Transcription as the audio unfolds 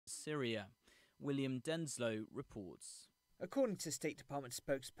Syria. William Denslow reports. According to State Department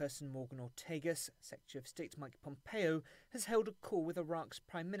spokesperson Morgan Ortagus, Secretary of State Mike Pompeo has held a call with Iraq's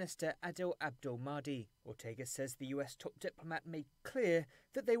Prime Minister Adel Abdul Mahdi. Ortagus says the US top diplomat made clear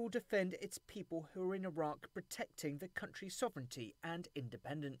that they will defend its people who are in Iraq, protecting the country's sovereignty and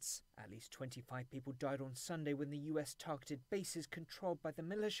independence. At least 25 people died on Sunday when the US targeted bases controlled by the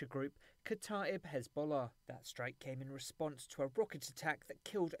militia group Kataib Hezbollah. That strike came in response to a rocket attack that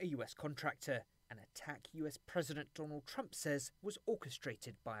killed a US contractor. An attack US President Donald Trump says was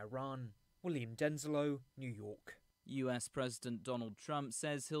orchestrated by Iran. William Denslow, New York. US President Donald Trump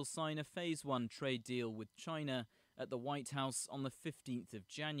says he'll sign a Phase 1 trade deal with China at the White House on the 15th of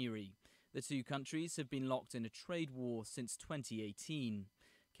January. The two countries have been locked in a trade war since 2018.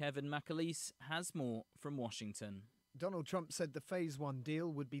 Kevin McAleese has more from Washington. Donald Trump said the Phase 1 deal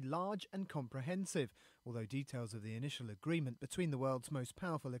would be large and comprehensive, although details of the initial agreement between the world's most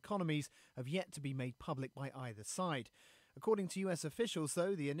powerful economies have yet to be made public by either side. According to US officials,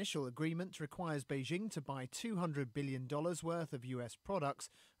 though, the initial agreement requires Beijing to buy $200 billion worth of US products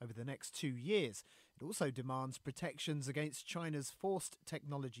over the next 2 years. It also demands protections against China's forced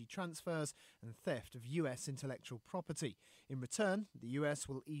technology transfers and theft of US intellectual property. In return, the US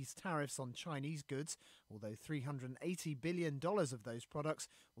will ease tariffs on Chinese goods, although $380 billion of those products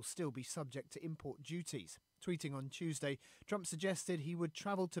will still be subject to import duties. Tweeting on Tuesday, Trump suggested he would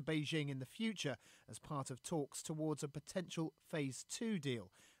travel to Beijing in the future as part of talks towards a potential Phase 2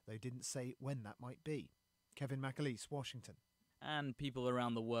 deal, though didn't say when that might be. Kevin McAleese, Washington. And people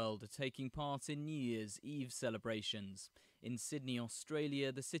around the world are taking part in New Year's Eve celebrations. In Sydney,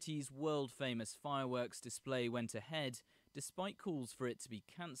 Australia, the city's world-famous fireworks display went ahead, despite calls for it to be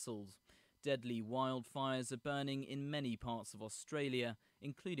cancelled. Deadly wildfires are burning in many parts of Australia,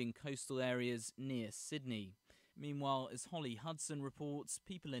 including coastal areas near Sydney. Meanwhile, as Holly Hudson reports,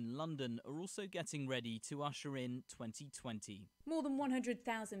 people in London are also getting ready to usher in 2020. More than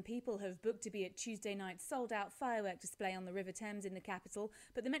 100,000 people have booked to be at Tuesday night's sold-out firework display on the River Thames in the capital,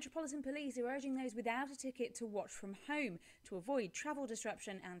 but the Metropolitan Police are urging those without a ticket to watch from home to avoid travel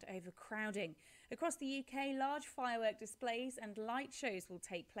disruption and overcrowding. Across the UK, large firework displays and light shows will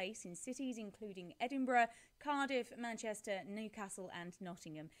take place in cities including Edinburgh, Cardiff, Manchester, Newcastle and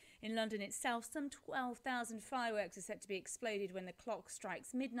Nottingham. In London itself, some 12,000 fireworks are set to be exploded when the clock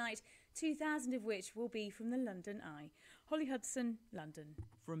strikes midnight, 2,000 of which will be from the London Eye. Holly Hudson, London.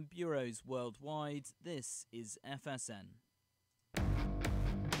 From bureaus worldwide, this is FSN.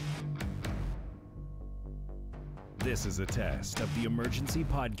 This is a test of the emergency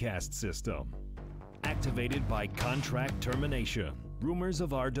podcast system. Activated by contract termination. Rumors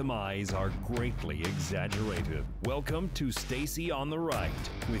of our demise are greatly exaggerated. Welcome to Stacy on the Right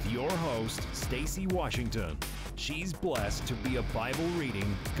with your host, Stacy Washington. She's blessed to be a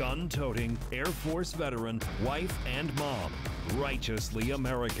Bible-reading, gun-toting, Air Force veteran, wife and mom, righteously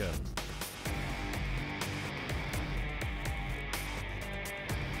American.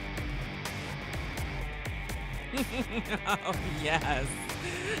 Oh, yes.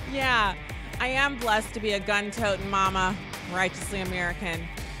 Yeah, I am blessed to be a gun-toting mama, righteously American.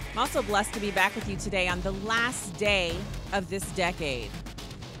 I'm also blessed to be back with you today on the last day of this decade.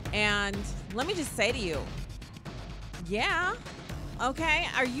 And let me just say to you, yeah, okay,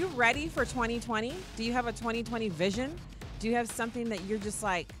 are you ready for 2020? Do you have a 2020 vision? Do you have something that you're just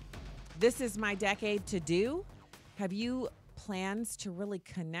like, this is my decade to do? Have you plans to really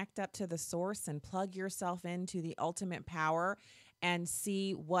connect up to the source and plug yourself into the ultimate power and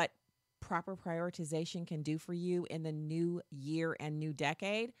see what proper prioritization can do for you in the new year and new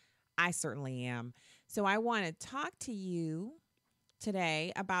decade? I certainly am. So I want to talk to you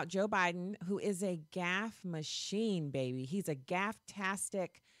today about Joe Biden, who is a gaffe machine, baby. He's a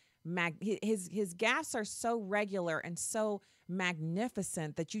gaff-tastic. His gaffes are so regular and so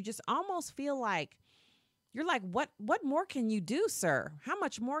magnificent that you just almost feel like you're like, what more can you do, sir? How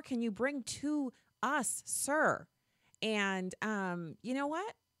much more can you bring to us, sir? And you know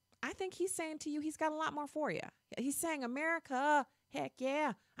what? I think he's saying to you, he's got a lot more for you. He's saying, America, heck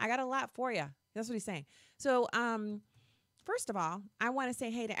yeah, I got a lot for you. That's what he's saying. So first of all, I want to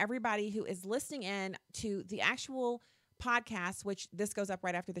say hey to everybody who is listening in to the actual podcast, which this goes up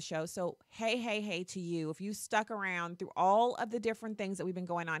right after the show. So hey to you. If you stuck around through all of the different things that we've been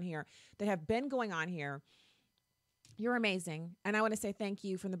going on here, that have been going on here, you're amazing. And I want to say thank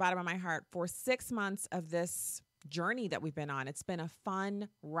you from the bottom of my heart for 6 months of this journey that we've been on. It's been a fun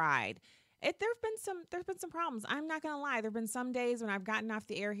ride. There's been some problems. I'm not going to lie. There've been some days when I've gotten off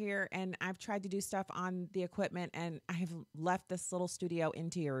the air here and I've tried to do stuff on the equipment and I have left this little studio in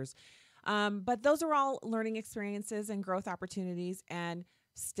tears. But those are all learning experiences and growth opportunities. And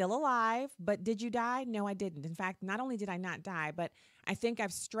still alive, but did you die? No, I didn't. In fact, not only did I not die, but I think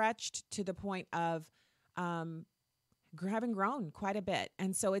I've stretched to the point of having grown quite a bit.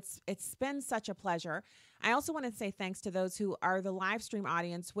 And so it's been such a pleasure. I also want to say thanks to those who are the live stream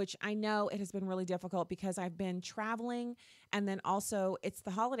audience, which I know it has been really difficult because I've been traveling, and then also it's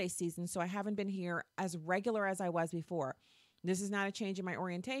the holiday season, so I haven't been here as regular as I was before. This is not a change in my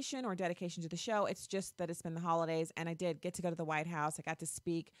orientation or dedication to the show. It's just that it's been the holidays, and I did get to go to the White House. I got to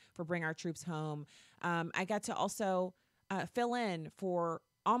speak for Bring Our Troops Home. I got to also fill in for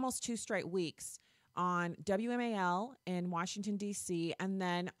almost 2 straight weeks on WMAL in Washington, D.C., and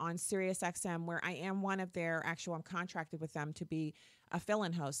then on SiriusXM, where I am one of their I'm contracted with them to be a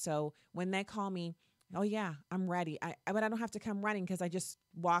fill-in host. So when they call me, oh, yeah, I'm ready. But I don't have to come running because I just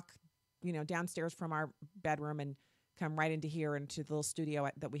walk, downstairs from our bedroom and come right into here, into the little studio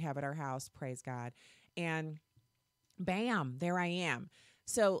that we have at our house, praise God. And bam, there I am.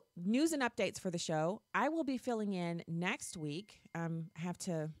 So news and updates for the show. I will be filling in next week. Have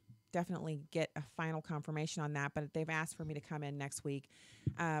to definitely get a final confirmation on that, but they've asked for me to come in next week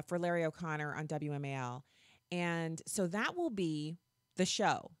for Larry O'Connor on WMAL. And so that will be the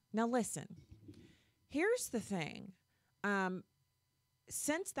show. Now listen, here's the thing.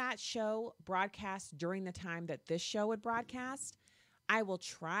 Since that show broadcast during the time that this show would broadcast, I will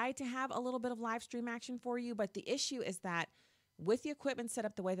try to have a little bit of live stream action for you. But the issue is that with the equipment set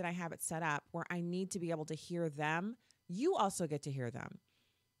up the way that I have it set up, where I need to be able to hear them, you also get to hear them.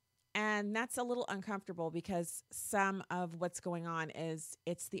 And that's a little uncomfortable because some of what's going on is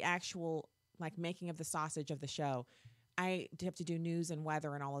it's the actual making of the sausage of the show. I have to do news and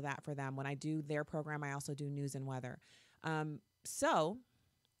weather and all of that for them. When I do their program, I also do news and weather. So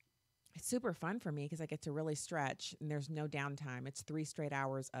it's super fun for me because I get to really stretch and there's no downtime. It's 3 straight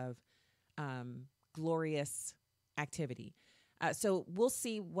hours of glorious activity. So we'll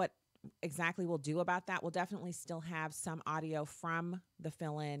see what exactly we'll do about that. We'll definitely still have some audio from the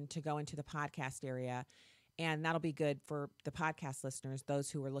fill-in to go into the podcast area. And that'll be good for the podcast listeners, those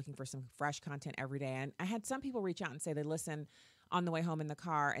who are looking for some fresh content every day. And I had some people reach out and say they listen on the way home in the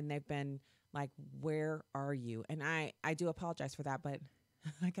car and they've been like, where are you? And I do apologize for that, but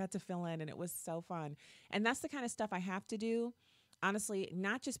I got to fill in and it was so fun. And that's the kind of stuff I have to do, honestly,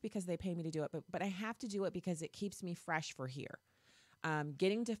 not just because they pay me to do it, but I have to do it because it keeps me fresh for here.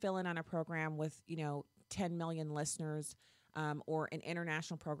 Getting to fill in on a program with, 10 million listeners, or an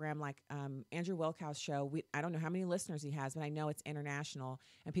international program like Andrew Wilkow's show. I don't know how many listeners he has, but I know it's international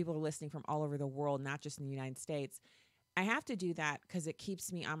and people are listening from all over the world, not just in the United States. I have to do that because it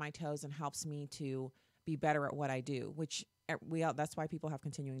keeps me on my toes and helps me to be better at what I do, which that's why people have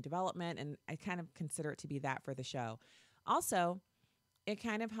continuing development, and I kind of consider it to be that for the show. Also, it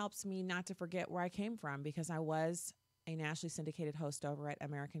kind of helps me not to forget where I came from because I was a nationally syndicated host over at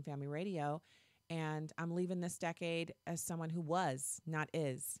American Family Radio, and I'm leaving this decade as someone who was, not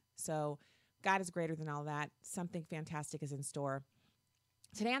is. So God is greater than all that. Something fantastic is in store.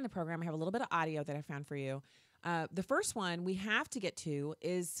 Today on the program, I have a little bit of audio that I found for you. The first one we have to get to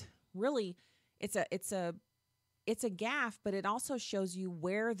is really, it's a gaffe, but it also shows you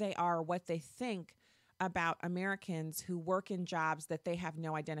where they are, what they think about Americans who work in jobs that they have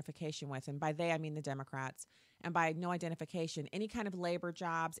no identification with. And by they, I mean the Democrats. And by no identification, any kind of labor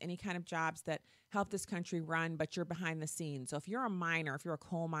jobs, any kind of jobs that help this country run, but you're behind the scenes. So if you're a miner, if you're a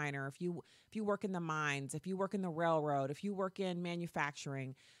coal miner, if you work in the mines, if you work in the railroad, if you work in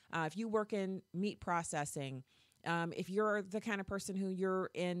manufacturing, if you work in meat processing, if you're the kind of person who you're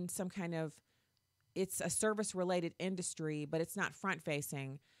in some kind of, it's a service-related industry, but it's not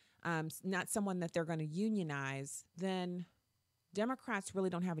front-facing, not someone that they're going to unionize, then Democrats really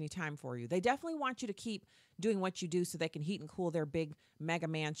don't have any time for you. They definitely want you to keep doing what you do so they can heat and cool their big mega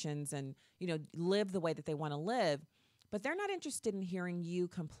mansions and, live the way that they want to live. But they're not interested in hearing you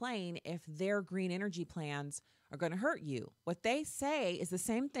complain if their green energy plans are going to hurt you. What they say is the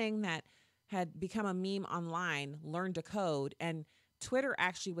same thing that had become a meme online, learn to code. And Twitter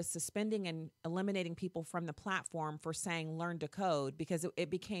actually was suspending and eliminating people from the platform for saying learn to code because it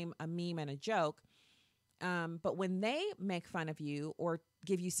became a meme and a joke. But when they make fun of you or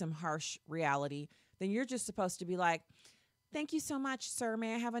give you some harsh reality, then you're just supposed to be like, thank you so much, sir.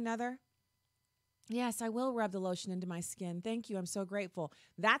 May I have another? Yes, I will rub the lotion into my skin. Thank you. I'm so grateful.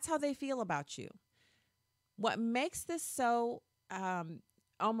 That's how they feel about you. What makes this so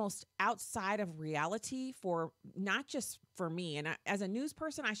almost outside of reality for not just for me, and as a news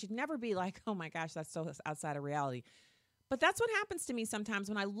person, I should never be like, oh my gosh, that's so outside of reality. But that's what happens to me sometimes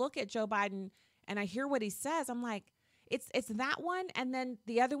when I look at Joe Biden and I hear what he says. I'm like, It's that one, and then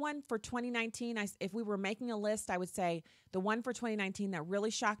the other one for 2019. If we were making a list, I would say the one for 2019 that really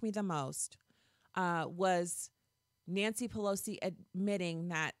shocked me the most was Nancy Pelosi admitting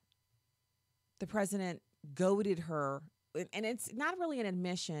that the president goaded her, and it's not really an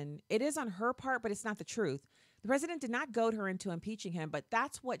admission. It is on her part, but it's not the truth. The president did not goad her into impeaching him, but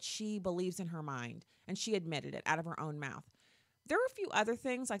that's what she believes in her mind, and she admitted it out of her own mouth. There are a few other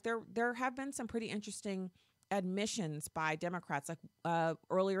things, like there have been some pretty interesting admissions by Democrats, like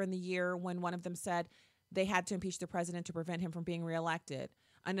earlier in the year when one of them said they had to impeach the president to prevent him from being reelected.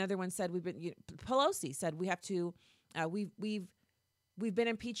 Another one said Pelosi said we have to, we've been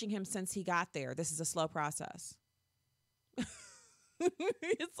impeaching him since he got there. This is a slow process.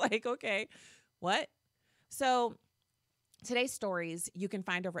 It's like, okay, what? So today's stories you can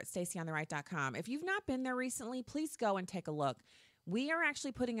find over at StaceyOnTheRight.com. If you've not been there recently, please go and take a look. We are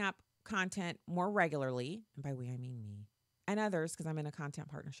actually putting up content more regularly, and by we I mean me and others, because I'm in a content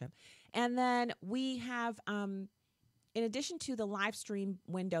partnership. And then we have, in addition to the live stream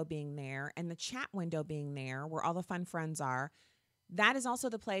window being there and the chat window being there where all the fun friends are, that is also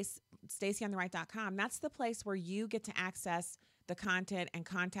the place, StaceyOnTheRight.com. That's the place where you get to access the content and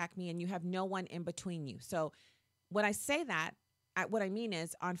contact me, and you have no one in between you. So when I say that, what I mean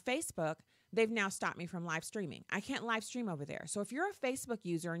is on Facebook, they've now stopped me from live streaming. I can't live stream over there. So if you're a Facebook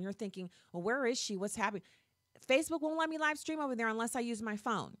user and you're thinking, well, where is she? What's happening? Facebook won't let me live stream over there unless I use my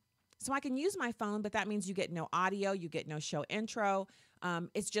phone. So I can use my phone, but that means you get no audio, you get no show intro.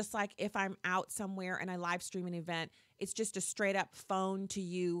 It's just like if I'm out somewhere and I live stream an event, it's just a straight up phone to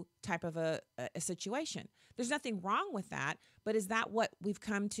you type of a situation. There's nothing wrong with that, but is that what we've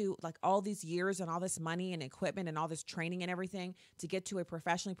come to, like all these years and all this money and equipment and all this training and everything to get to a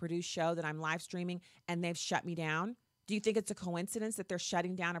professionally produced show that I'm live streaming and they've shut me down? Do you think it's a coincidence that they're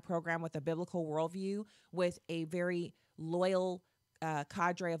shutting down a program with a biblical worldview with a very loyal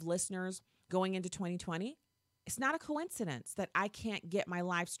cadre of listeners going into 2020? It's not a coincidence that I can't get my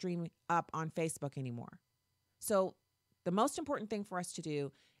live stream up on Facebook anymore. So the most important thing for us to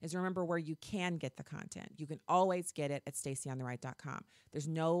do is remember where you can get the content. You can always get it at StaceyOnTheRight.com. There's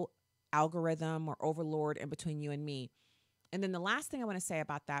no algorithm or overlord in between you and me. And then the last thing I want to say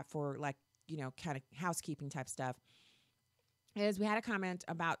about that for kind of housekeeping type stuff is we had a comment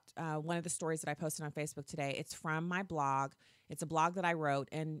about one of the stories that I posted on Facebook today. It's from my blog. It's a blog that I wrote,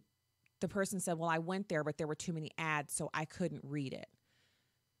 and the person said, well, I went there, but there were too many ads, so I couldn't read it.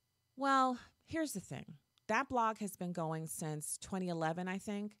 Well, here's the thing. That blog has been going since 2011, I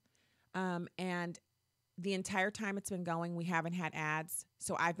think. And the entire time it's been going, we haven't had ads.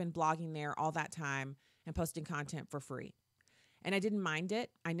 So I've been blogging there all that time and posting content for free. And I didn't mind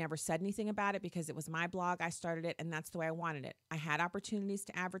it. I never said anything about it because it was my blog. I started it, and that's the way I wanted it. I had opportunities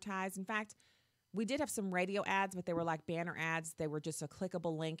to advertise. In fact, we did have some radio ads, but they were like banner ads. They were just a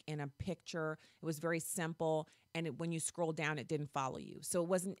clickable link in a picture. It was very simple, and when you scroll down, it didn't follow you. So it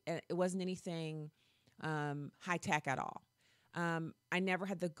wasn't anything high tech at all. I never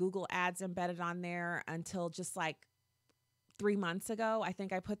had the Google ads embedded on there until just like 3 months ago. I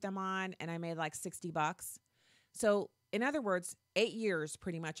think I put them on, and I made like $60. So in other words, 8 years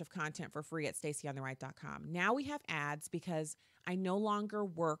pretty much of content for free at StaceyOnTheRight.com. Now we have ads because I no longer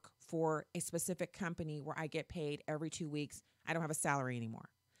work for a specific company where I get paid every 2 weeks. I don't have a salary anymore.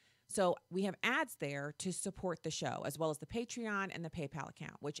 So we have ads there to support the show, as well as the Patreon and the PayPal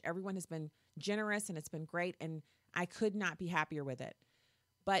account, which everyone has been generous and it's been great, and I could not be happier with it.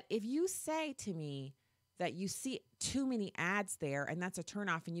 But if you say to me that you see too many ads there and that's a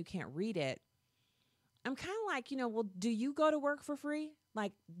turnoff and you can't read it, I'm kind of like, well, do you go to work for free?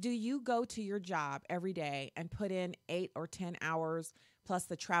 Like, do you go to your job every day and put in 8 or 10 hours plus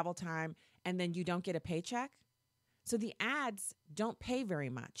the travel time, and then you don't get a paycheck? So the ads don't pay very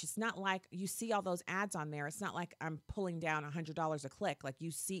much. It's not like you see all those ads on there. It's not like I'm pulling down $100 a click. Like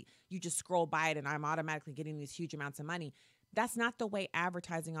you just scroll by it and I'm automatically getting these huge amounts of money. That's not the way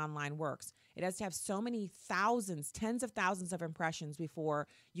advertising online works. It has to have so many thousands, tens of thousands of impressions before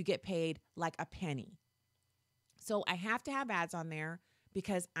you get paid like a penny. So I have to have ads on there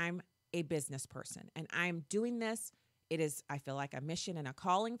because I'm a business person and I'm doing this. It is, I feel like, a mission and a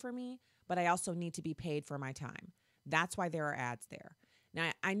calling for me, but I also need to be paid for my time. That's why there are ads there.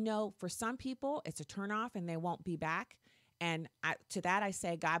 Now, I know for some people it's a turnoff and they won't be back. And to that I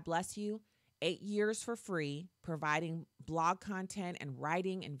say, God bless you. 8 years for free, providing blog content and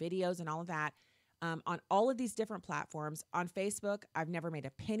writing and videos and all of that on all of these different platforms. On Facebook, I've never made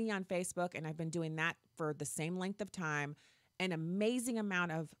a penny on Facebook, and I've been doing that for the same length of time. An amazing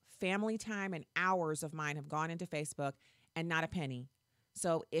amount of family time and hours of mine have gone into Facebook, and not a penny.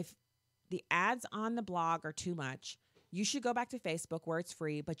 So if the ads on the blog are too much, you should go back to Facebook where it's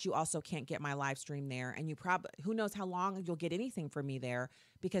free, but you also can't get my live stream there. And you probably, who knows how long you'll get anything from me there,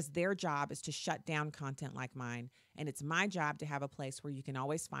 because their job is to shut down content like mine. And it's my job to have a place where you can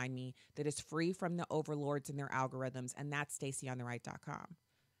always find me that is free from the overlords and their algorithms. And that's StaceyOnTheRight.com.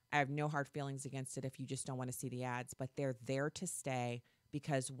 I have no hard feelings against it if you just don't want to see the ads, but they're there to stay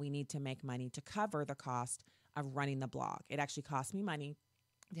because we need to make money to cover the cost of running the blog. It actually costs me money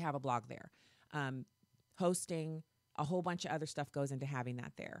to have a blog there. Hosting, a whole bunch of other stuff goes into having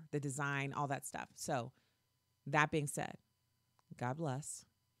that there, the design, all that stuff. So that being said, God bless.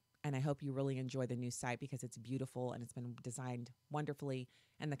 And I hope you really enjoy the new site because it's beautiful and it's been designed wonderfully.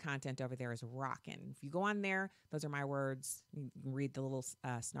 And the content over there is rocking. If you go on there, those are my words. You can read the little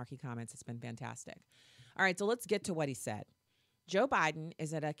snarky comments. It's been fantastic. All right, so let's get to what he said. Joe Biden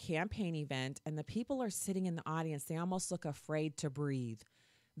is at a campaign event and the people are sitting in the audience. They almost look afraid to breathe.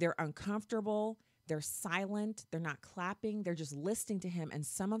 They're uncomfortable. They're silent. They're not clapping. They're just listening to him. And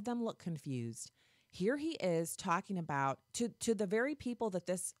some of them look confused. Here he is talking about, to the very people that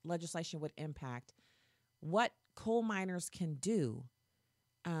this legislation would impact, what coal miners can do.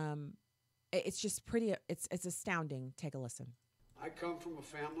 It's just pretty, it's astounding. Take a listen. I come from a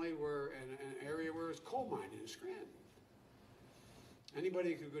family where, in an area where it's coal mining in Scranton.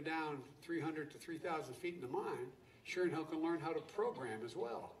 Anybody could go down 300 to 3,000 feet in the mine, sure and hell can learn how to program as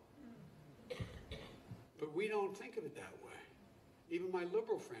well. But we don't think of it that way. Even my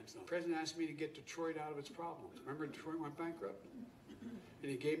liberal friends don't. The president asked me to get Detroit out of its problems. Remember Detroit went bankrupt?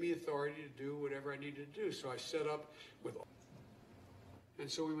 And he gave me authority to do whatever I needed to do. So I set up with... And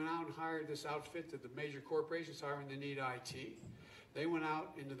so we went out and hired this outfit that the major corporations hire when they need IT. They went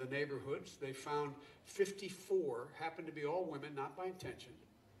out into the neighborhoods. They found 54, happened to be all women, not by intention.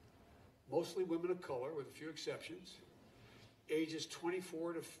 Mostly women of color, with a few exceptions. Ages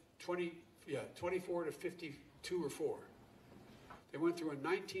 24 to 52 or 4. They went through a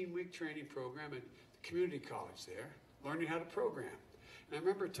 19-week training program at the community college there, learning how to program. And I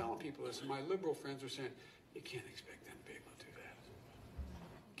remember telling people this, and my liberal friends were saying, you can't expect them to be able to do that.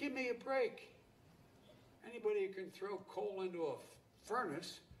 Give me a break. Anybody who can throw coal into a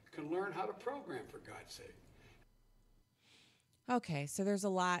furnace can learn how to program, for God's sake. Okay, so there's a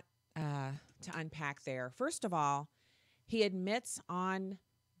lot to unpack there. First of all, he admits on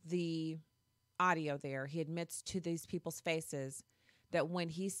the audio there, he admits to these people's faces that when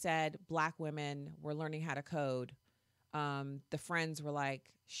he said black women were learning how to code, the friends were like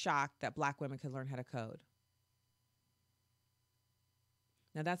shocked that black women could learn how to code.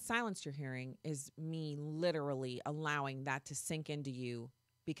 Now that silence you're hearing is me literally allowing that to sink into you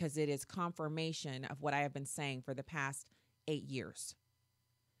because it is confirmation of what I have been saying for the past 8 years.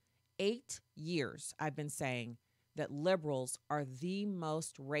 8 years I've been saying that liberals are the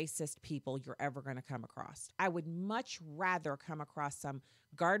most racist people you're ever going to come across. I would much rather come across some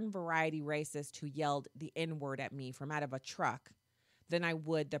garden variety racist who yelled the N-word at me from out of a truck than I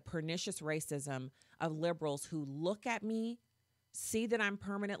would the pernicious racism of liberals who look at me, see that I'm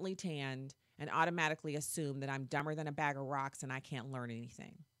permanently tanned, and automatically assume that I'm dumber than a bag of rocks and I can't learn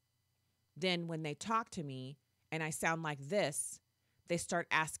anything. Then when they talk to me and I sound like this, they start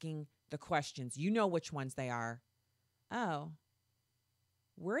asking the questions. You know which ones they are. Oh,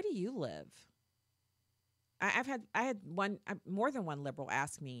 where do you live? I had more than one liberal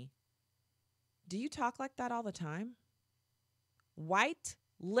ask me, do you talk like that all the time? White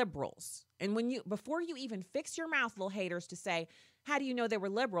liberals. And before you even fix your mouth, little haters, to say, how do you know they were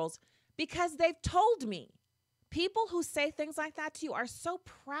liberals? Because they've told me. People who say things like that to you are so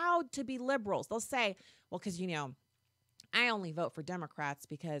proud to be liberals. They'll say, well, because, I only vote for Democrats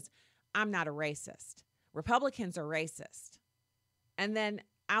because I'm not a racist. Republicans are racist. And then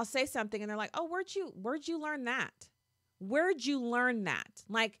I'll say something and they're like, oh, where'd you learn that? Where'd you learn that?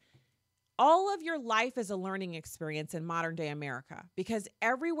 Like, all of your life is a learning experience in modern day America because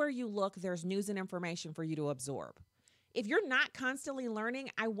everywhere you look, there's news and information for you to absorb. If you're not constantly learning,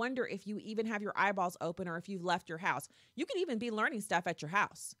 I wonder if you even have your eyeballs open or if you've left your house. You can even be learning stuff at your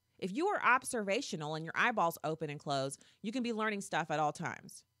house. If you are observational and your eyeballs open and closed, you can be learning stuff at all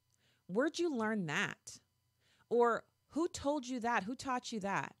times. Where'd you learn that? Or who told you that? Who taught you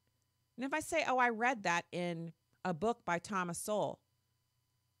that? And if I say, oh, I read that in a book by Thomas Sowell.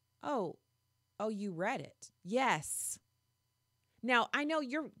 Oh, you read it. Yes. Now, I know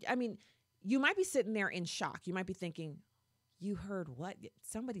you might be sitting there in shock. You might be thinking, you heard what?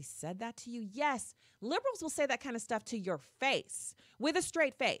 Somebody said that to you? Yes. Liberals will say that kind of stuff to your face with a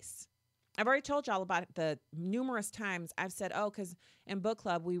straight face. I've already told y'all about it the numerous times I've said, oh, because in book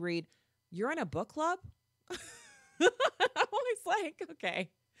club we read, you're in a book club? I'm always like,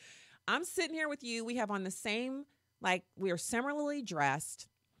 okay, I'm sitting here with you. We have on the same Like, we are similarly dressed.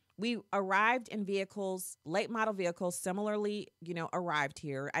 We arrived in vehicles, late model vehicles, similarly, arrived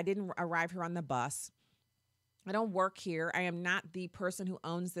here. I didn't arrive here on the bus. I don't work here. I am not the person who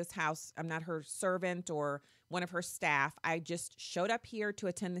owns this house. I'm not her servant or one of her staff. I just showed up here to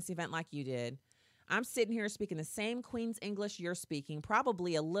attend this event like you did. I'm sitting here speaking the same Queen's English you're speaking,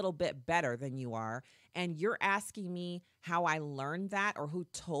 probably a little bit better than you are. And you're asking me how I learned that, or who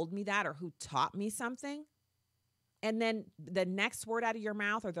told me that, or who taught me something. And then the next word out of your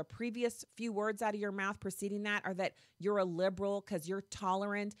mouth, or the previous few words out of your mouth preceding that, are that you're a liberal because you're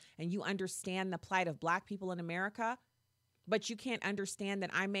tolerant and you understand the plight of Black people in America. But you can't understand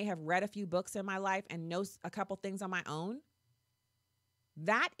that I may have read a few books in my life and know a couple things on my own.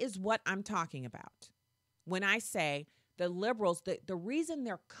 That is what I'm talking about. When I say the liberals, the reason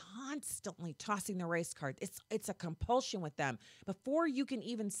they're constantly tossing the race card, it's a compulsion with them. Before you can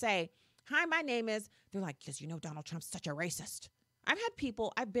even say, hi, my name is, they're like, because Donald Trump's such a racist.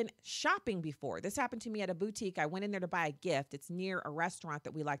 I've been shopping before. This happened to me at a boutique. I went in there to buy a gift. It's near a restaurant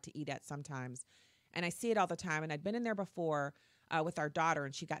that we like to eat at sometimes. And I see it all the time. And I'd been in there before with our daughter,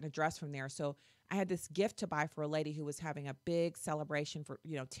 and she got a dress from there. So I had this gift to buy for a lady who was having a big celebration for,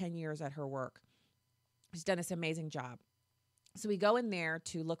 10 years at her work. She's done this amazing job. So we go in there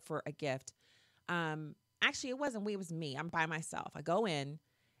to look for a gift. Actually, it wasn't we, it was me. I'm by myself. I go in.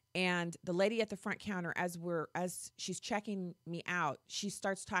 And the lady at the front counter, as she's checking me out, she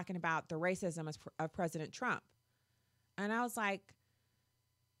starts talking about the racism of President Trump. And I was like,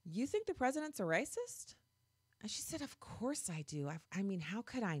 you think the president's a racist? And she said, of course I do. I mean, how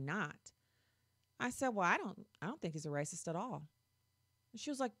could I not? I said, well, I don't think he's a racist at all. And she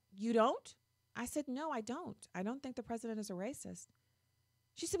was like, you don't? I said, no, I don't. I don't think the president is a racist.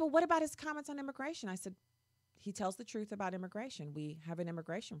 She said, well, what about his comments on immigration? I said, he tells the truth about immigration. We have an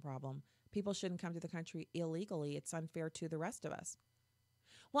immigration problem. People shouldn't come to the country illegally. It's unfair to the rest of us.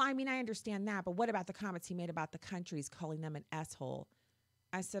 Well, I mean, I understand that, but what about the comments he made about the countries, calling them an S-hole?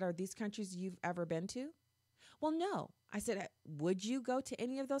 I said, are these countries you've ever been to? Well, no. I said, would you go to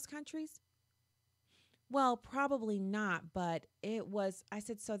any of those countries? Well, probably not, but I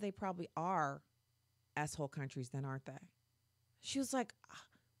said, so they probably are S-hole countries then, aren't they? She was like,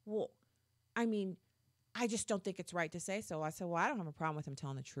 well, I mean, I just don't think it's right to say so. I said, well, I don't have a problem with him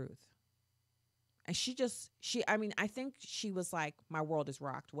telling the truth. And I think she was like, my world is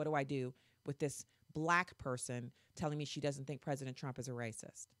rocked. What do I do with this Black person telling me she doesn't think President Trump is a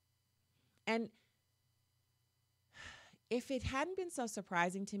racist? And if it hadn't been so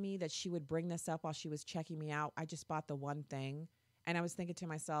surprising to me that she would bring this up while she was checking me out, I just bought the one thing. And I was thinking to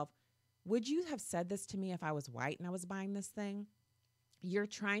myself, would you have said this to me if I was white and I was buying this thing? You're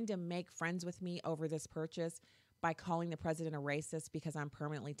trying to make friends with me over this purchase by calling the president a racist because I'm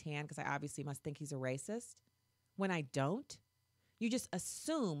permanently tan, because I obviously must think he's a racist, when I don't. You just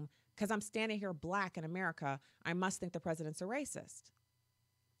assume because I'm standing here Black in America, I must think the president's a racist.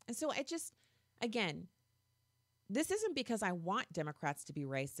 And so again, this isn't because I want Democrats to be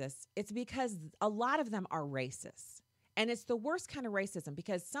racist. It's because a lot of them are racist. And it's the worst kind of racism,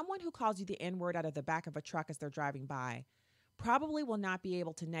 because someone who calls you the N-word out of the back of a truck as they're driving by probably will not be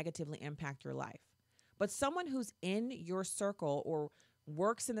able to negatively impact your life. But someone who's in your circle or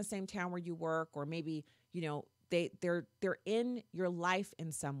works in the same town where you work, or maybe, they're in your life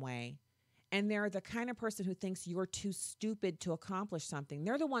in some way, and they're the kind of person who thinks you're too stupid to accomplish something.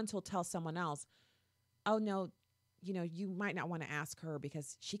 They're the ones who'll tell someone else, oh, no, you might not want to ask her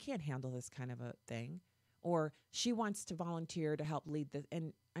because she can't handle this kind of a thing. Or she wants to volunteer to help lead the,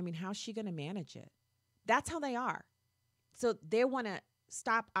 and I mean, how's she going to manage it? That's how they are. So they want to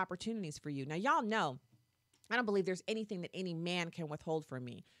stop opportunities for you. Now, y'all know, I don't believe there's anything that any man can withhold from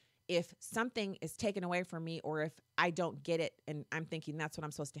me. If something is taken away from me, or if I don't get it and I'm thinking that's what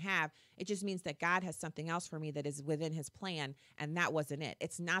I'm supposed to have, it just means that God has something else for me that is within his plan, and that wasn't it.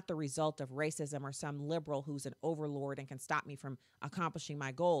 It's not the result of racism or some liberal who's an overlord and can stop me from accomplishing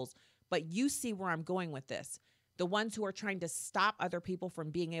my goals. But you see where I'm going with this. The ones who are trying to stop other people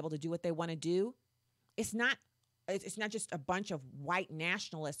from being able to do what they want to do, it's not just a bunch of white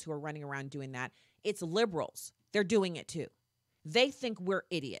nationalists who are running around doing that. It's liberals. They're doing it too. They think we're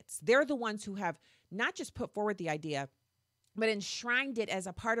idiots. They're the ones who have not just put forward the idea, but enshrined it as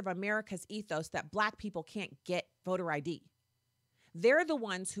a part of America's ethos that Black people can't get voter ID. They're the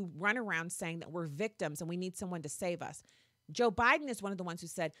ones who run around saying that we're victims and we need someone to save us. Joe Biden is one of the ones who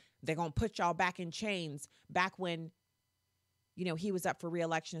said they're going to put y'all back in chains back when, he was up for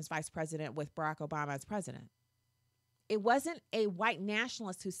re-election as vice president with Barack Obama as president. it wasn't a white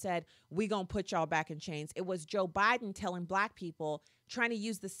nationalist who said, we gonna put y'all back in chains. It was Joe Biden telling black people, trying to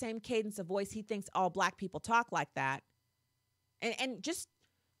use the same cadence of voice. He thinks all black people talk like that. And just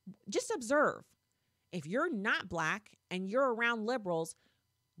observe. If you're not black and you're around liberals,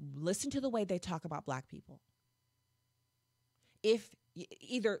 listen to the way they talk about black people. If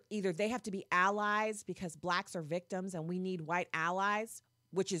either they have to be allies because blacks are victims and we need white allies,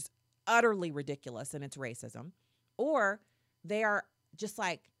 which is utterly ridiculous in its racism, or they are just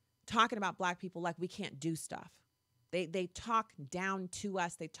like talking about black people like we can't do stuff. They talk down to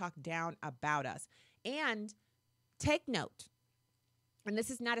us. They talk down about us. And take note, and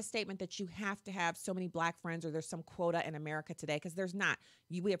this is not a statement that you have to have so many black friends or there's some quota in America today, because there's not.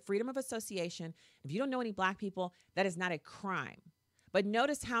 We have freedom of association. If you don't know any black people, that is not a crime. But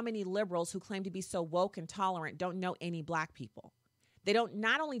notice how many liberals who claim to be so woke and tolerant don't know any black people. They don't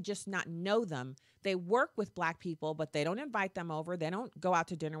not only just not know them, they work with black people, but they don't invite them over. They don't go out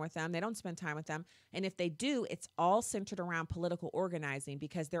to dinner with them. They don't spend time with them. And if they do, it's all centered around political organizing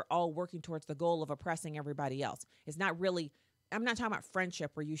because they're all working towards the goal of oppressing everybody else. It's not really, I'm not talking about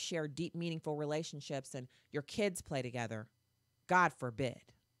friendship where you share deep, meaningful relationships and your kids play together. God forbid.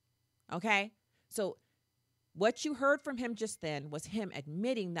 Okay? So what you heard from him just then was him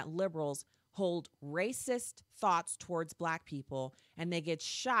admitting that liberals hold racist thoughts towards black people and they get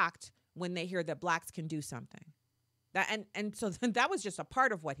shocked when they hear that blacks can do something. So that was just a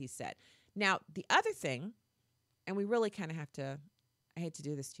part of what he said. Now, the other thing, and we really kind of have to, I hate to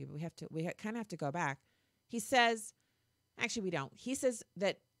do this to you, but we kind of have to go back. He says, actually we don't. He says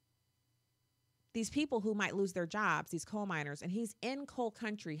that these people who might lose their jobs, these coal miners, and he's in coal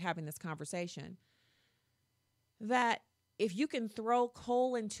country having this conversation, that if you can throw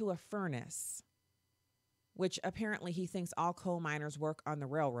coal into a furnace, which apparently he thinks all coal miners work on the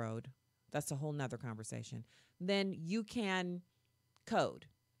railroad, that's a whole nother conversation, then you can code.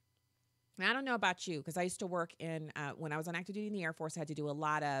 And I don't know about you, because I used to work in, when I was on active duty in the Air Force, I had to do a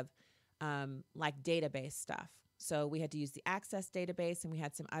lot of like database stuff. So we had to use the Access database, and we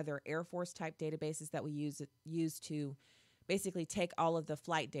had some other Air Force type databases that we used to basically take all of the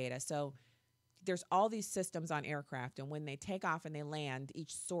flight data. So there's all these systems on aircraft, and when they take off and they land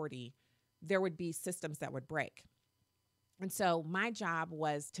each sortie, there would be systems that would break. And so my job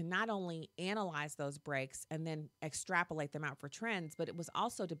was to not only analyze those breaks and then extrapolate them out for trends, but it was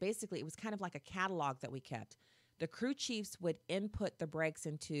also to basically, it was kind of like a catalog that we kept. The crew chiefs would input the breaks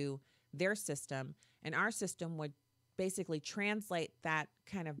into their system, and our system would basically translate that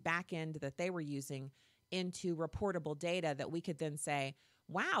kind of back end that they were using into reportable data that we could then say,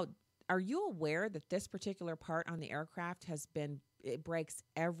 wow, are you aware that this particular part on the aircraft it breaks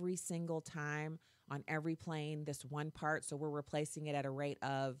every single time on every plane, this one part, so we're replacing it at a rate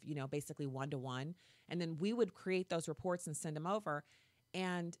of, basically 1-to-1. And then we would create those reports and send them over.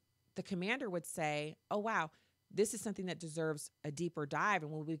 And the commander would say, oh, wow, this is something that deserves a deeper dive.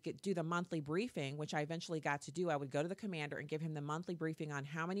 And when we could do the monthly briefing, which I eventually got to do, I would go to the commander and give him the monthly briefing on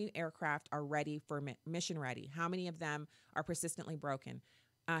how many aircraft are ready for mission ready, how many of them are persistently broken.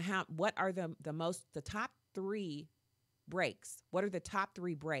 What are the top 3 breaks? What are the top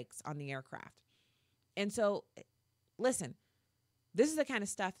 3 breaks on the aircraft? And so, listen, this is the kind of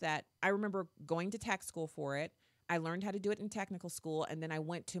stuff that I remember going to tech school for it. I learned how to do it in technical school, and then I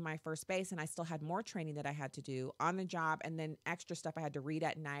went to my first base, and I still had more training that I had to do on the job, and then extra stuff I had to read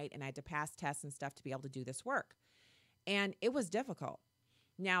at night, and I had to pass tests and stuff to be able to do this work. And it was difficult.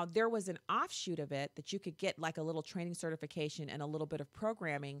 Now, there was an offshoot of it that you could get like a little training certification and a little bit of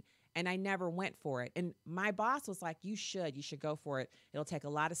programming, and I never went for it. And my boss was like, you should go for it. It'll take a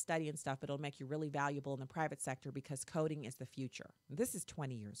lot of study and stuff, but it'll make you really valuable in the private sector because coding is the future. This is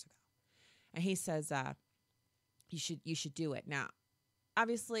 20 years ago. And he says, you should do it. Now,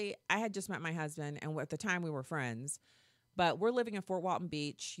 obviously, I had just met my husband, and at the time we were friends, but we're living in Fort Walton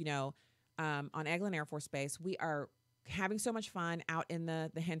Beach, on Eglin Air Force Base. We are having so much fun out in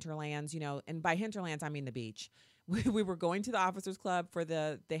the hinterlands, and by hinterlands, I mean the beach. We were going to the officers club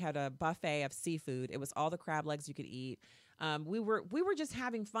they had a buffet of seafood. It was all the crab legs you could eat. We were just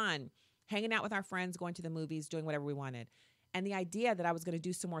having fun, hanging out with our friends, going to the movies, doing whatever we wanted. And the idea that I was going to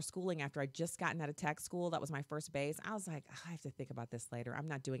do some more schooling after I'd just gotten out of tech school, that was my first base. I was like, I have to think about this later. I'm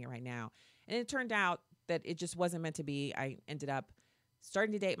not doing it right now. And it turned out that it just wasn't meant to be. I ended up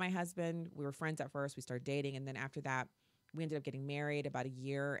starting to date my husband. We were friends at first. We started dating. And then after that, we ended up getting married about a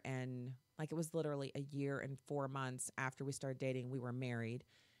year. And it was literally a year and 4 months after we started dating, we were married.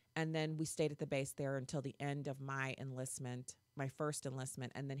 And then we stayed at the base there until the end of my enlistment, my first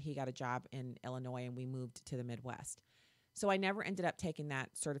enlistment. And then he got a job in Illinois and we moved to the Midwest. So I never ended up taking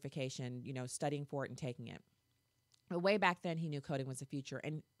that certification, studying for it and taking it. But way back then, he knew coding was the future.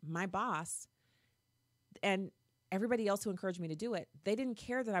 And my boss and everybody else who encouraged me to do it, they didn't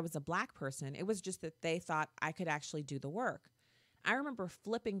care that I was a Black person. It was just that they thought I could actually do the work. I remember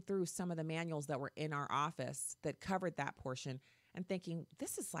flipping through some of the manuals that were in our office that covered that portion and thinking,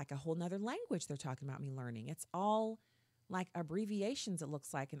 this is like a whole nother language they're talking about me learning. It's all like abbreviations, it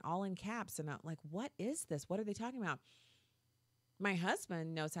looks like, and all in caps. And I'm like, what is this? What are they talking about? My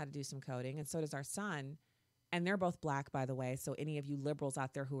husband knows how to do some coding, and so does our son. And they're both Black, by the way. So any of you liberals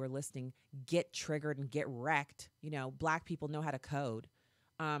out there who are listening, get triggered and get wrecked. You know, Black people know how to code.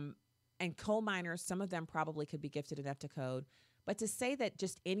 And coal miners, some of them probably could be gifted enough to code. But to say that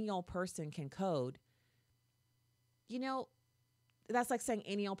just any old person can code, you know, that's like saying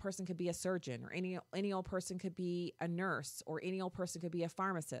any old person could be a surgeon, or any old person could be a nurse, or any old person could be a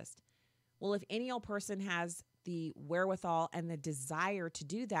pharmacist. Well, if any old person has the wherewithal and the desire to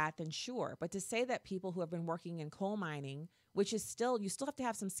do that, then sure. But to say that people who have been working in coal mining, which is still, you still have to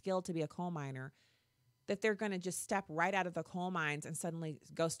have some skill to be a coal miner, that they're going to just step right out of the coal mines and suddenly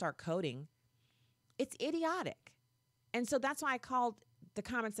go start coding, it's idiotic. And so that's why I called the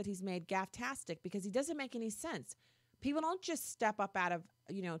comments that he's made gafftastic, because he doesn't make any sense. People don't just step up out of,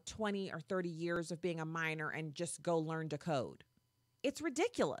 20 or 30 years of being a miner and just go learn to code. It's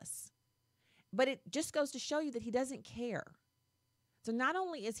ridiculous. But it just goes to show you that he doesn't care. So not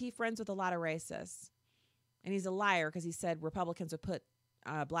only is he friends with a lot of racists, and he's a liar because he said Republicans would put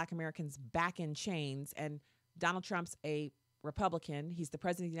Black Americans back in chains, and Donald Trump's a Republican. He's the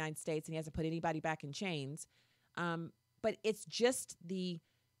president of the United States, and he hasn't put anybody back in chains. But it's just the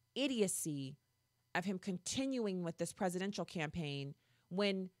idiocy of him continuing with this presidential campaign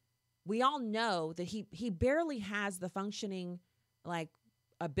when we all know that he barely has the functioning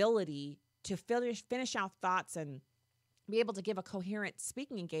ability to finish out thoughts and be able to give a coherent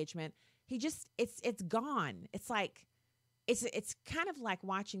speaking engagement. He just, it's gone. It's like, it's kind of like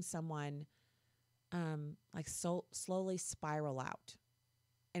watching someone slowly spiral out,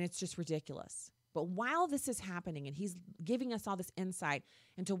 and it's just ridiculous. But while this is happening and he's giving us all this insight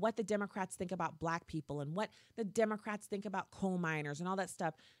into what the Democrats think about Black people and what the Democrats think about coal miners and all that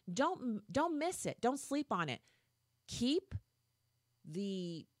stuff, don't miss it. Don't sleep on it. Keep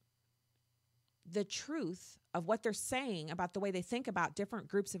the truth of what they're saying about the way they think about different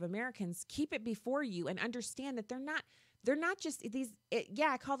groups of Americans. Keep it before you and understand that they're not just these.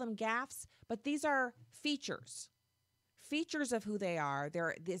 I call them gaffes, but these are features of who they are.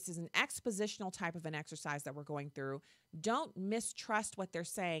 This is an expositional type of an exercise that we're going through. Don't mistrust what they're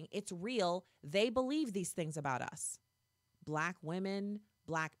saying. It's real. They believe these things about us. Black women,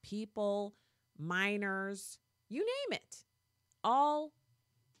 Black people, minors, you name it, all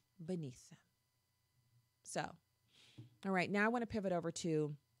beneath them. So, all right, now I want to pivot over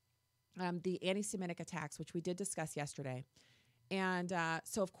to the anti-Semitic attacks, which we did discuss yesterday. And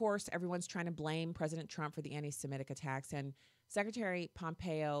so, of course, everyone's trying to blame President Trump for the anti-Semitic attacks. And Secretary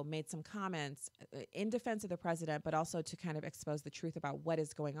Pompeo made some comments in defense of the president, but also to kind of expose the truth about what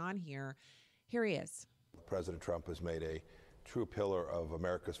is going on here. Here he is. President Trump has made a true pillar of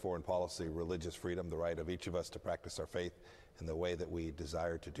America's foreign policy, religious freedom, the right of each of us to practice our faith in the way that we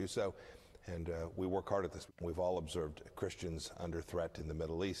desire to do so. And we work hard at this. We've all observed Christians under threat in the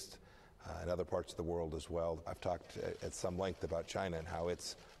Middle East and other parts of the world as well. I've talked at some length about China and how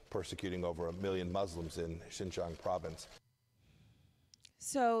it's persecuting over 1 million Muslims in Xinjiang province.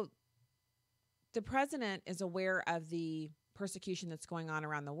 So the president is aware of the persecution that's going on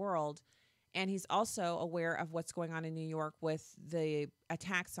around the world, and he's also aware of what's going on in New York with the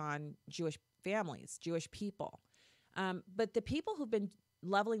attacks on Jewish families, Jewish people. But the people who've been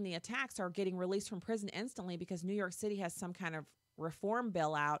leveling the attacks are getting released from prison instantly because New York City has some kind of reform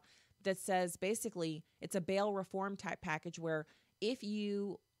bill out that says basically it's a bail reform type package where if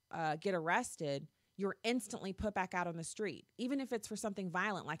you get arrested, you're instantly put back out on the street, even if it's for something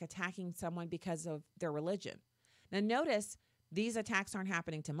violent like attacking someone because of their religion. Now, notice these attacks aren't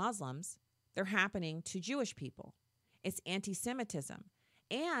happening to Muslims. They're happening to Jewish people. It's anti-Semitism.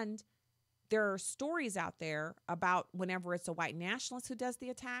 And there are stories out there about whenever it's a white nationalist who does the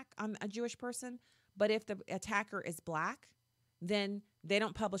attack on a Jewish person, but if the attacker is Black, then they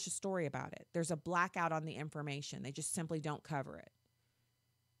don't publish a story about it. There's a blackout on the information. They just simply don't cover it.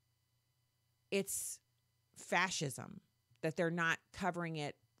 It's fascism that they're not covering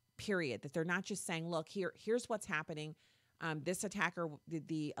it, period. That they're not just saying, look, here's what's happening. This attacker,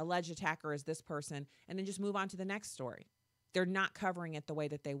 the alleged attacker is this person, and then just move on to the next story. They're not covering it the way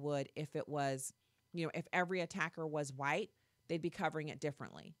that they would if it was, if every attacker was white, they'd be covering it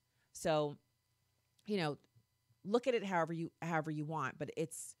differently. So, look at it however you want, but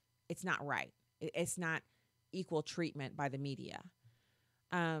it's not right. It's not equal treatment by the media.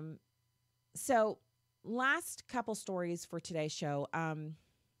 So last couple stories for today's show.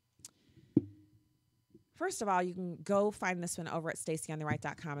 First of all, you can go find this one over at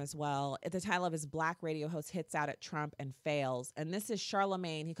StaceyOnTheRight.com as well. The title of his Black radio host hits out at Trump and fails. And this is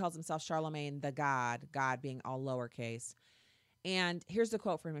Charlemagne. He calls himself Charlemagne the God, God being all lowercase. And here's the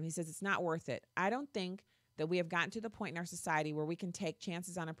quote from him. He says, "It's not worth it. I don't think that we have gotten to the point in our society where we can take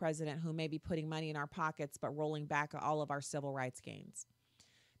chances on a president who may be putting money in our pockets but rolling back all of our civil rights gains."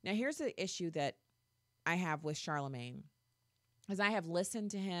 Now, here's the issue that I have with Charlemagne, as I have listened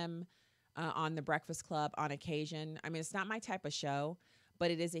to him on The Breakfast Club on occasion. I mean, it's not my type of show,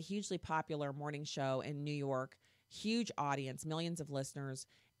 but it is a hugely popular morning show in New York, huge audience, millions of listeners,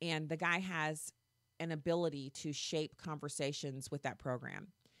 and the guy has an ability to shape conversations with that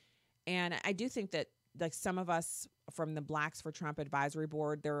program. And I do think that, like some of us from the Blacks for Trump Advisory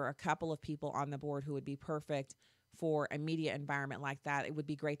Board, there are a couple of people on the board who would be perfect for a media environment like that. It would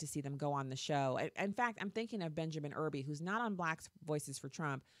be great to see them go on the show. In fact, I'm thinking of Benjamin Irby, who's not on Blacks Voices for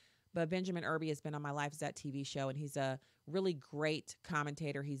Trump, but Benjamin Irby has been on My Life Zet TV show, and he's a really great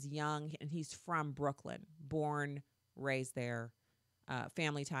commentator. He's young, and he's from Brooklyn, born, raised there,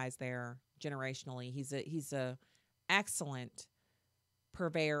 family ties there, generationally. He's a excellent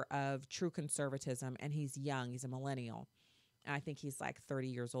purveyor of true conservatism, and he's young. He's a millennial. And I think he's like 30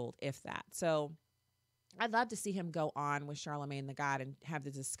 years old, if that. So I'd love to see him go on with Charlemagne the God and have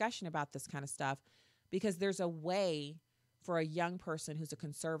the discussion about this kind of stuff, because there's a way for a young person who's a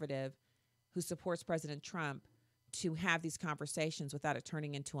conservative who supports President Trump to have these conversations without it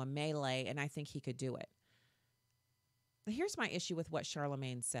turning into a melee, and I think he could do it. Here's my issue with what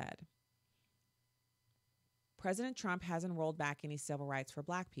Charlemagne said. President Trump hasn't rolled back any civil rights for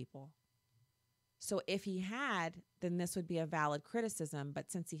Black people. So if he had, then this would be a valid criticism, but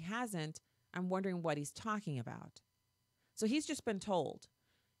since he hasn't, I'm wondering what he's talking about. So he's just been told,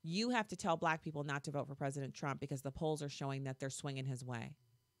 you have to tell Black people not to vote for President Trump because the polls are showing that they're swinging his way,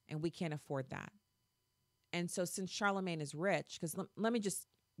 and we can't afford that. And so since Charlemagne is rich, because let me just,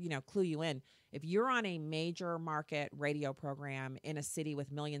 clue you in. If you're on a major market radio program in a city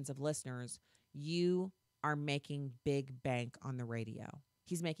with millions of listeners, you are making big bank on the radio.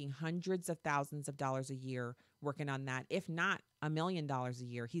 He's making hundreds of thousands of dollars a year working on that, if not $1 million a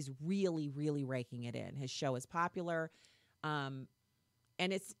year. He's really, really raking it in. His show is popular. And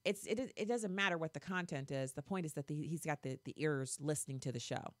it doesn't matter what the content is. The point is that he's got the ears listening to the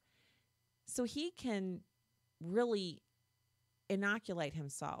show. So he can really inoculate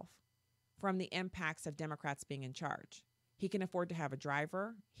himself from the impacts of Democrats being in charge. He can afford to have a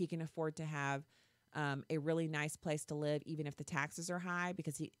driver. He can afford to have a really nice place to live, even if the taxes are high,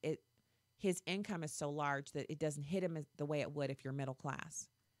 because his income is so large that it doesn't hit him the way it would if you're middle class.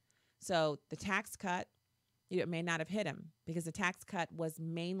 So the tax cut, it may not have hit him because the tax cut was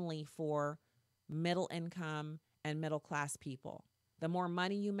mainly for middle income and middle class people. The more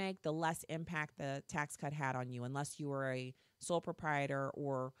money you make, the less impact the tax cut had on you, unless you were a sole proprietor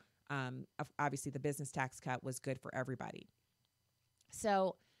or obviously the business tax cut was good for everybody.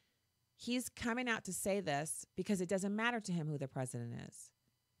 So he's coming out to say this because it doesn't matter to him who the president is.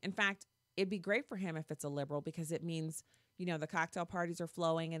 In fact, it'd be great for him if it's a liberal, because it means the cocktail parties are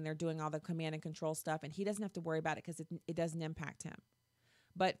flowing and they're doing all the command and control stuff, and he doesn't have to worry about it because it doesn't impact him.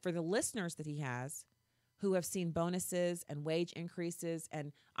 But for the listeners that he has, who have seen bonuses and wage increases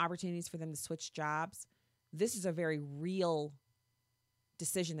and opportunities for them to switch jobs, this is a very real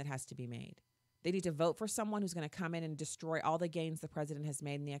decision that has to be made. They need to vote for someone who's going to come in and destroy all the gains the president has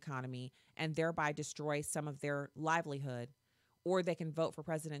made in the economy and thereby destroy some of their livelihood, or they can vote for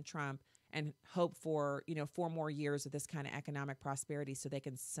President Trump and hope for, 4 more years of this kind of economic prosperity so they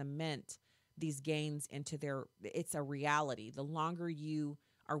can cement these gains into it's a reality. The longer you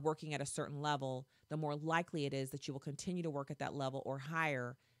are working at a certain level, the more likely it is that you will continue to work at that level or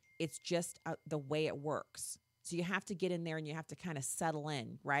higher. It's just the way it works. So you have to get in there and you have to kind of settle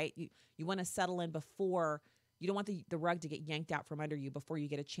in, right? You want to settle in before, you don't want the rug to get yanked out from under you before you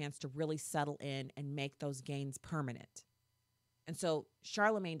get a chance to really settle in and make those gains permanent. And so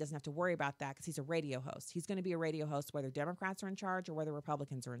Charlemagne doesn't have to worry about that because he's a radio host. He's going to be a radio host whether Democrats are in charge or whether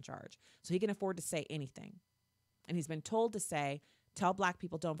Republicans are in charge. So he can afford to say anything. And he's been told to say, tell Black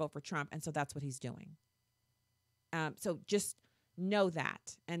people don't vote for Trump. And so that's what he's doing. So just know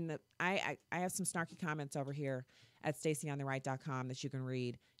that. And I have some snarky comments over here at StaceyOnTheRight.com that you can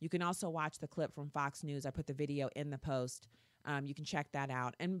read. You can also watch the clip from Fox News. I put the video in the post. You can check that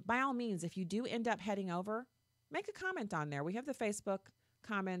out. And by all means, if you do end up heading over, make a comment on there. We have the Facebook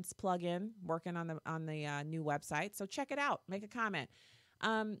comments plug-in working on the new website. So check it out. Make a comment.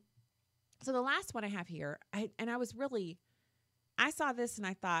 So the last one I have here, I saw this and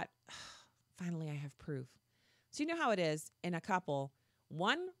I thought, finally I have proof. So you know how it is in a couple,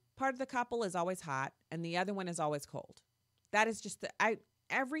 one part of the couple is always hot and the other one is always cold. That is just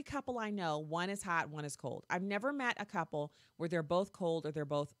every couple I know, one is hot, one is cold. I've never met a couple where they're both cold or they're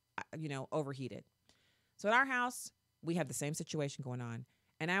both, overheated. So at our house, we have the same situation going on.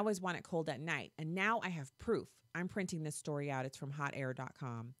 And I always want it cold at night. And now I have proof. I'm printing this story out. It's from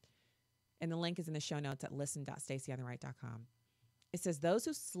hotair.com. And the link is in the show notes at listen.stacyontheright.com. It says, those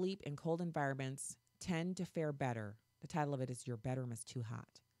who sleep in cold environments tend to fare better. The title of it is Your Bedroom is Too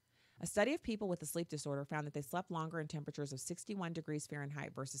Hot. A study of people with a sleep disorder found that they slept longer in temperatures of 61 degrees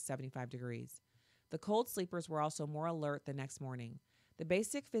Fahrenheit versus 75 degrees. The cold sleepers were also more alert the next morning. The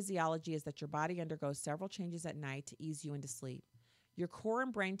basic physiology is that your body undergoes several changes at night to ease you into sleep. Your core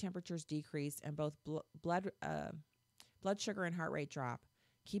and brain temperatures decrease and both blood sugar and heart rate drop.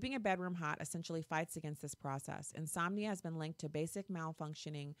 Keeping a bedroom hot essentially fights against this process. Insomnia has been linked to basic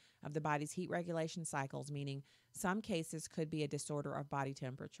malfunctioning of the body's heat regulation cycles, meaning some cases could be a disorder of body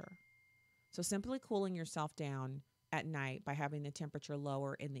temperature. So simply cooling yourself down at night by having the temperature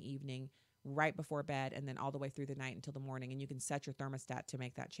lower in the evening right before bed and then all the way through the night until the morning, and you can set your thermostat to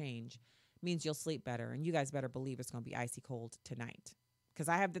make that change, means you'll sleep better. And you guys better believe it's going to be icy cold tonight, because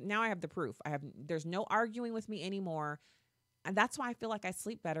I have the proof. There's no arguing with me anymore. And that's why I feel like I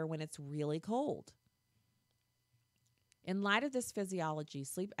sleep better when it's really cold. In light of this physiology,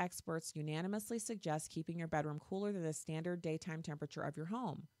 sleep experts unanimously suggest keeping your bedroom cooler than the standard daytime temperature of your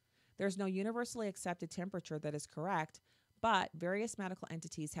home. There's no universally accepted temperature that is correct, but various medical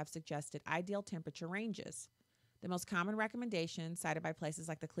entities have suggested ideal temperature ranges. The most common recommendation, cited by places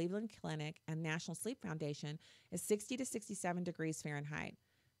like the Cleveland Clinic and National Sleep Foundation, is 60 to 67 degrees Fahrenheit.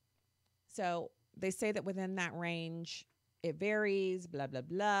 So they say that within that range, it varies, blah, blah,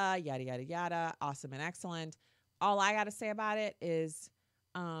 blah, yada, yada, yada, awesome and excellent. All I got to say about it is,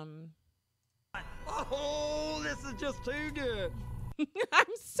 oh, this is just too good. I'm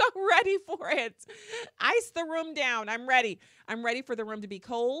so ready for it. Ice the room down. I'm ready. I'm ready for the room to be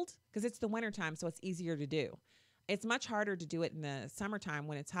cold because it's the wintertime, so it's easier to do. It's much harder to do it in the summertime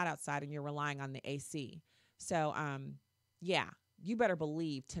when it's hot outside and you're relying on the AC. So, yeah, you better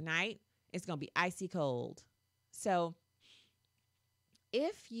believe tonight it's going to be icy cold. So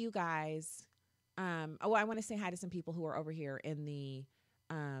if you guys, I want to say hi to some people who are over here in the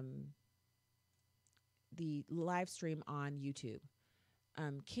live stream on YouTube.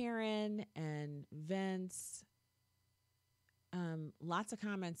 Karen and Vince, lots of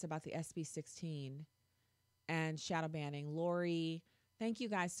comments about the SB16 and shadow banning. Lori, thank you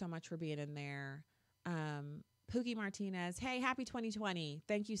guys so much for being in there. Pookie Martinez, hey, happy 2020.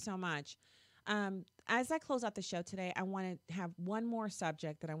 Thank you so much. As I close out the show today, I want to have one more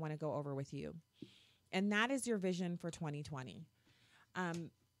subject that I want to go over with you, and that is your vision for 2020.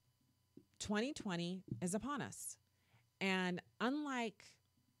 2020 is upon us. And unlike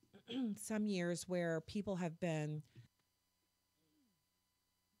some years where people have been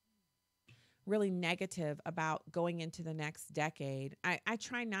really negative about going into the next decade, I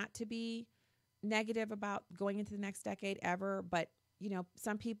try not to be negative about going into the next decade ever, but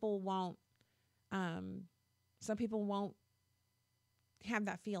some people won't have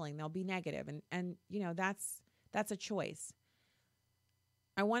that feeling. They'll be negative, and that's a choice.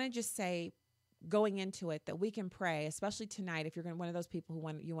 I want to just say, going into it, that we can pray, especially tonight. If you're one of those people who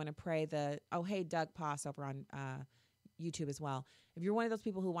want to pray hey, Doug Poss over on YouTube as well. If you're one of those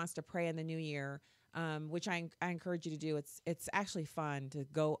people who wants to pray in the new year, which I encourage you to do, it's actually fun to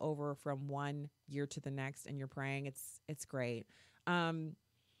go over from one year to the next and you're praying. It's great. I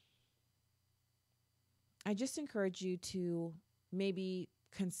just encourage you to maybe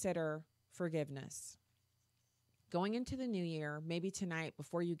consider forgiveness. Going into the new year, maybe tonight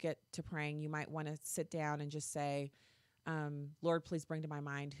before you get to praying, you might want to sit down and just say, Lord, please bring to my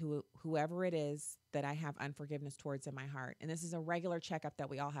mind whoever it is that I have unforgiveness towards in my heart. And this is a regular checkup that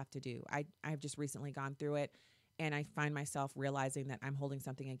we all have to do. I've just recently gone through it, and I find myself realizing that I'm holding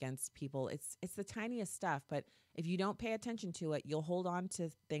something against people. It's the tiniest stuff, but if you don't pay attention to it, you'll hold on to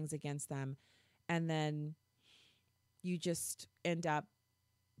things against them, and then you just end up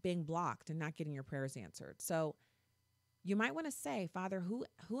being blocked and not getting your prayers answered. So you might want to say, Father, who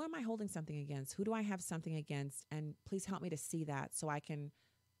am I holding something against? Who do I have something against? And please help me to see that so I can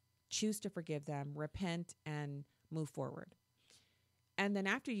choose to forgive them, repent, and move forward. And then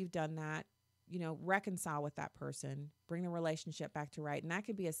after you've done that, reconcile with that person, bring the relationship back to right. And that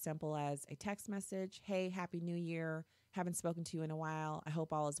could be as simple as a text message. Hey, Happy New Year. Haven't spoken to you in a while. I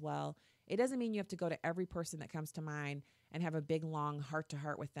hope all is well. It doesn't mean you have to go to every person that comes to mind and have a big, long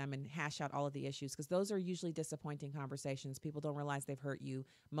heart-to-heart with them and hash out all of the issues, because those are usually disappointing conversations. People don't realize they've hurt you.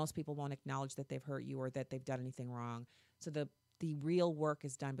 Most people won't acknowledge that they've hurt you or that they've done anything wrong. So the real work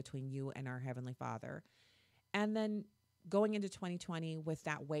is done between you and our Heavenly Father. And then going into 2020 with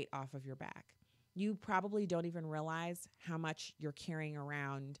that weight off of your back. You probably don't even realize how much you're carrying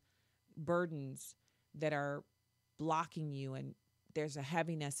around burdens that are blocking you, and there's a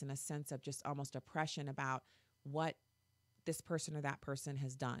heaviness and a sense of just almost oppression about what this person or that person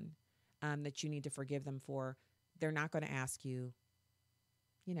has done, that you need to forgive them for. They're not going to ask you,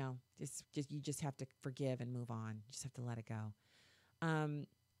 you just have to forgive and move on. You just have to let it go.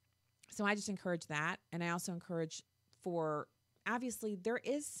 So I just encourage that. And I also encourage obviously there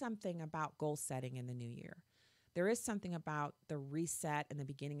is something about goal setting in the new year. There is something about the reset in the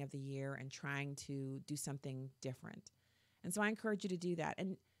beginning of the year and trying to do something different. And so I encourage you to do that.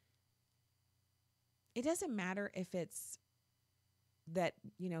 And it doesn't matter if it's that,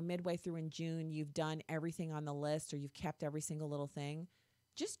 midway through in June, you've done everything on the list or you've kept every single little thing.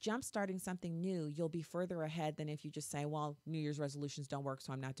 Just jump starting something new, you'll be further ahead than if you just say, well, New Year's resolutions don't work,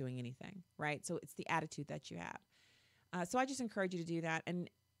 so I'm not doing anything, right? So it's the attitude that you have. So I just encourage you to do that. And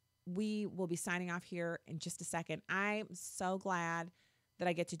we will be signing off here in just a second. I'm so glad that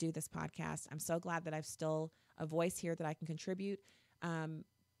I get to do this podcast. I'm so glad that I've still a voice here that I can contribute.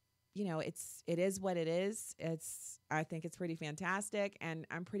 It is what it is. I think it's pretty fantastic, and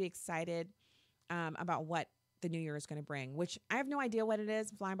I'm pretty excited about what the new year is going to bring, which I have no idea what it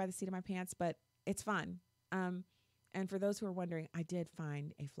is. I'm flying by the seat of my pants, but it's fun. And for those who are wondering, I did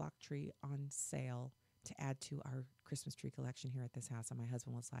find a flock tree on sale to add to our Christmas tree collection here at this house. And my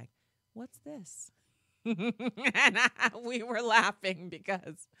husband was like, "What's this?" And we were laughing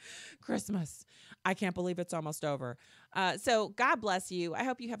because Christmas, I can't believe it's almost over. So God bless you. I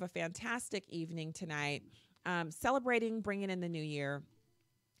hope you have a fantastic evening tonight, celebrating, bringing in the new year.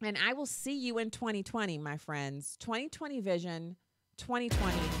 And I will see you in 2020, my friends. 2020 vision,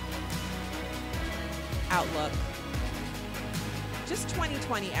 2020 outlook. Just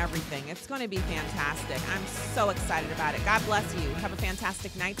 2020 everything. It's going to be fantastic. I'm so excited about it. God bless you. Have a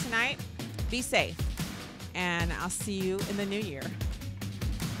fantastic night tonight. Be safe. And I'll see you in the new year.